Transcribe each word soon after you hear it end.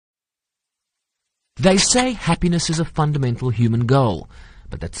They say happiness is a fundamental human goal,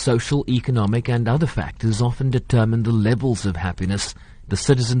 but that social, economic and other factors often determine the levels of happiness the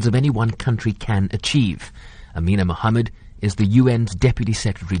citizens of any one country can achieve. Amina Mohammed is the UN's Deputy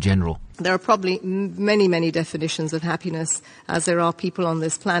Secretary General. There are probably many, many definitions of happiness, as there are people on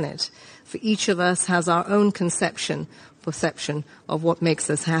this planet. For each of us has our own perception of what makes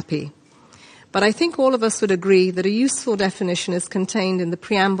us happy. But I think all of us would agree that a useful definition is contained in the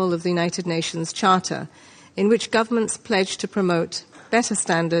preamble of the United Nations Charter, in which governments pledge to promote better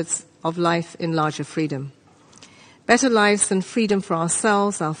standards of life in larger freedom. Better lives and freedom for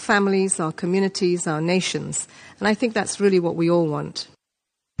ourselves, our families, our communities, our nations. And I think that's really what we all want.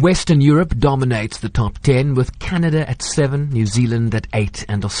 Western Europe dominates the top 10, with Canada at 7, New Zealand at 8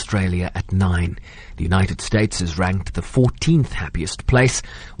 and Australia at 9. The United States is ranked the 14th happiest place,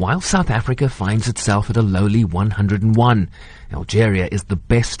 while South Africa finds itself at a lowly 101. Algeria is the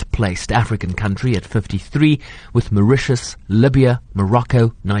best placed African country at 53, with Mauritius, Libya,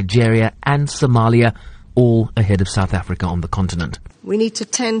 Morocco, Nigeria and Somalia all ahead of South Africa on the continent. We need to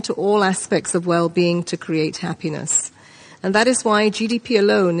tend to all aspects of well-being to create happiness. And that is why GDP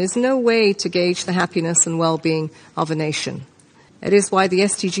alone is no way to gauge the happiness and well-being of a nation. It is why the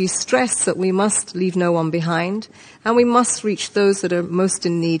SDGs stress that we must leave no one behind, and we must reach those that are most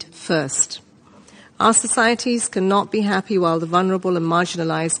in need first. Our societies cannot be happy while the vulnerable and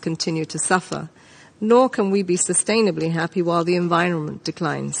marginalized continue to suffer, nor can we be sustainably happy while the environment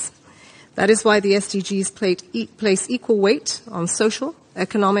declines. That is why the SDGs place equal weight on social,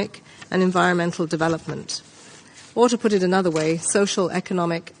 economic, and environmental development. Or to put it another way, social,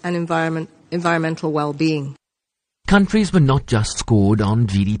 economic, and environmental well-being. Countries were not just scored on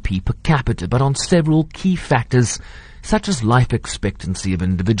GDP per capita, but on several key factors, such as life expectancy of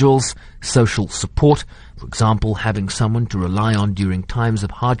individuals, social support, for example, having someone to rely on during times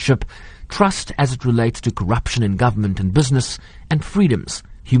of hardship, trust as it relates to corruption in government and business, and freedoms,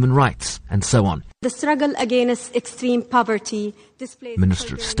 human rights, and so on. The struggle against extreme poverty displays...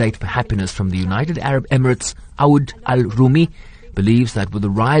 Minister of State for Happiness from the United Arab Emirates, Aoud Al-Rumi, believes that with the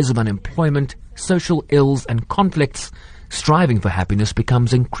rise of unemployment, social ills and conflicts, striving for happiness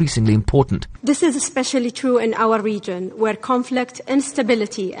becomes increasingly important. This is especially true in our region, where conflict,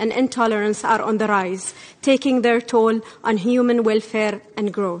 instability and intolerance are on the rise, taking their toll on human welfare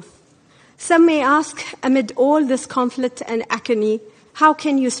and growth. Some may ask, amid all this conflict and agony, how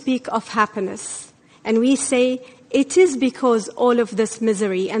can you speak of happiness? And we say, it is because all of this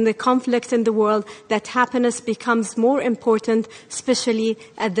misery and the conflict in the world that happiness becomes more important, especially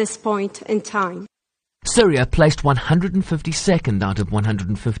at this point in time. Syria placed 152nd out of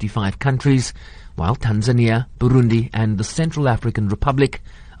 155 countries, while Tanzania, Burundi and the Central African Republic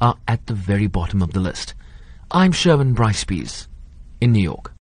are at the very bottom of the list. I'm Sherwin Bryce-Pease in New York.